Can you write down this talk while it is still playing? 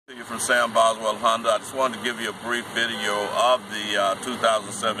from Sam Boswell Honda. I just wanted to give you a brief video of the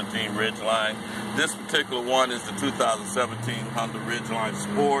 2017 Ridgeline. This particular one is the 2017 Honda Ridgeline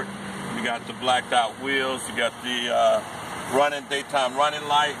Sport. You got the blacked out wheels, you got the daytime running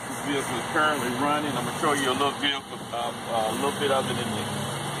lights. This vehicle is currently running. I'm going to show you a little bit of it in the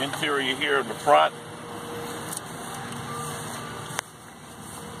interior here in the front.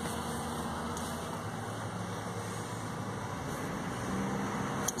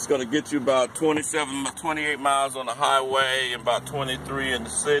 It's going to get you about 28 miles on the highway, and about 23 in the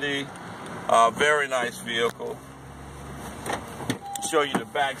city. Very nice vehicle. Show you the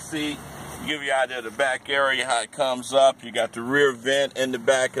back seat. Give you an idea of the back area, how it comes up. You got the rear vent in the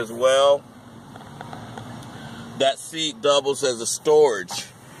back as well. That seat doubles as a storage.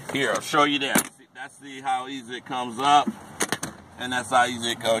 Here, I'll show you that. That's how easy it comes up, and that's how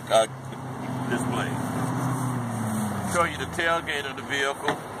easy it displays. Show you the tailgate of the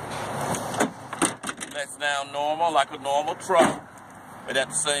vehicle. That's down normal, like a normal truck, but at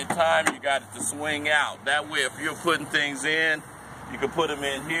the same time, you got it to swing out. That way, if you're putting things in, you can put them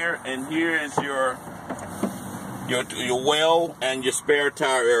in here, and here is your well and your spare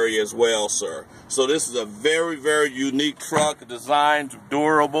tire area as well, sir. So this is a very, very unique truck, designed,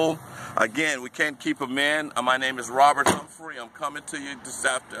 durable. Again, we can't keep them in. My name is Robert Humphrey. I'm coming to you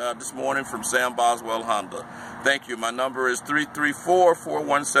this morning from Sam Boswell Honda. Thank you. My number is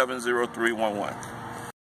 334-417-0311.